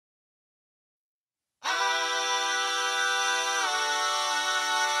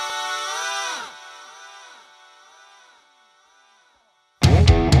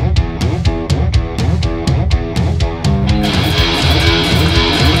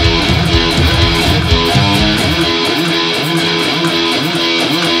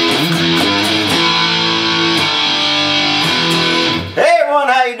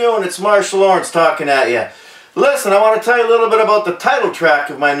it's Marshall Lawrence talking at you. Listen, I want to tell you a little bit about the title track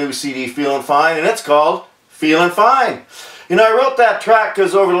of my new CD, Feeling Fine, and it's called Feeling Fine. You know, I wrote that track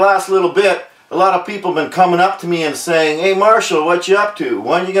because over the last little bit, a lot of people have been coming up to me and saying, "Hey Marshall, what you up to?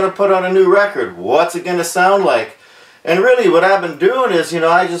 When are you going to put out a new record? What's it going to sound like?" And really what I've been doing is, you know,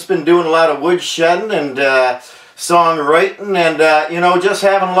 I've just been doing a lot of woodshedding and songwriting and, you know, just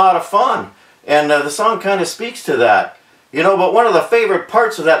having a lot of fun. And the song kind of speaks to that. You know, but one of the favorite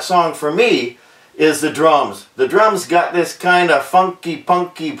parts of that song for me is the drums. The drums got this kind of funky,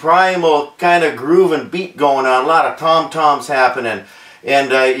 punky, primal kind of groove and beat going on. A lot of tom-toms happening.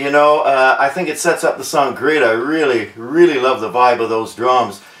 And, you know, I think it sets up the song great. I really, really love the vibe of those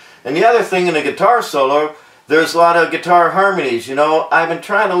drums. And the other thing in the guitar solo, there's a lot of guitar harmonies. You know, I've been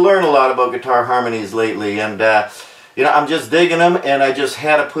trying to learn a lot about guitar harmonies lately. And, you know, I'm just digging them and I just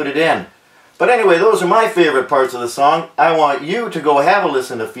had to put it in. But anyway, those are my favorite parts of the song. I want you to go have a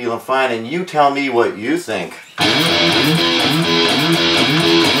listen to Feeling Fine and you tell me what you think.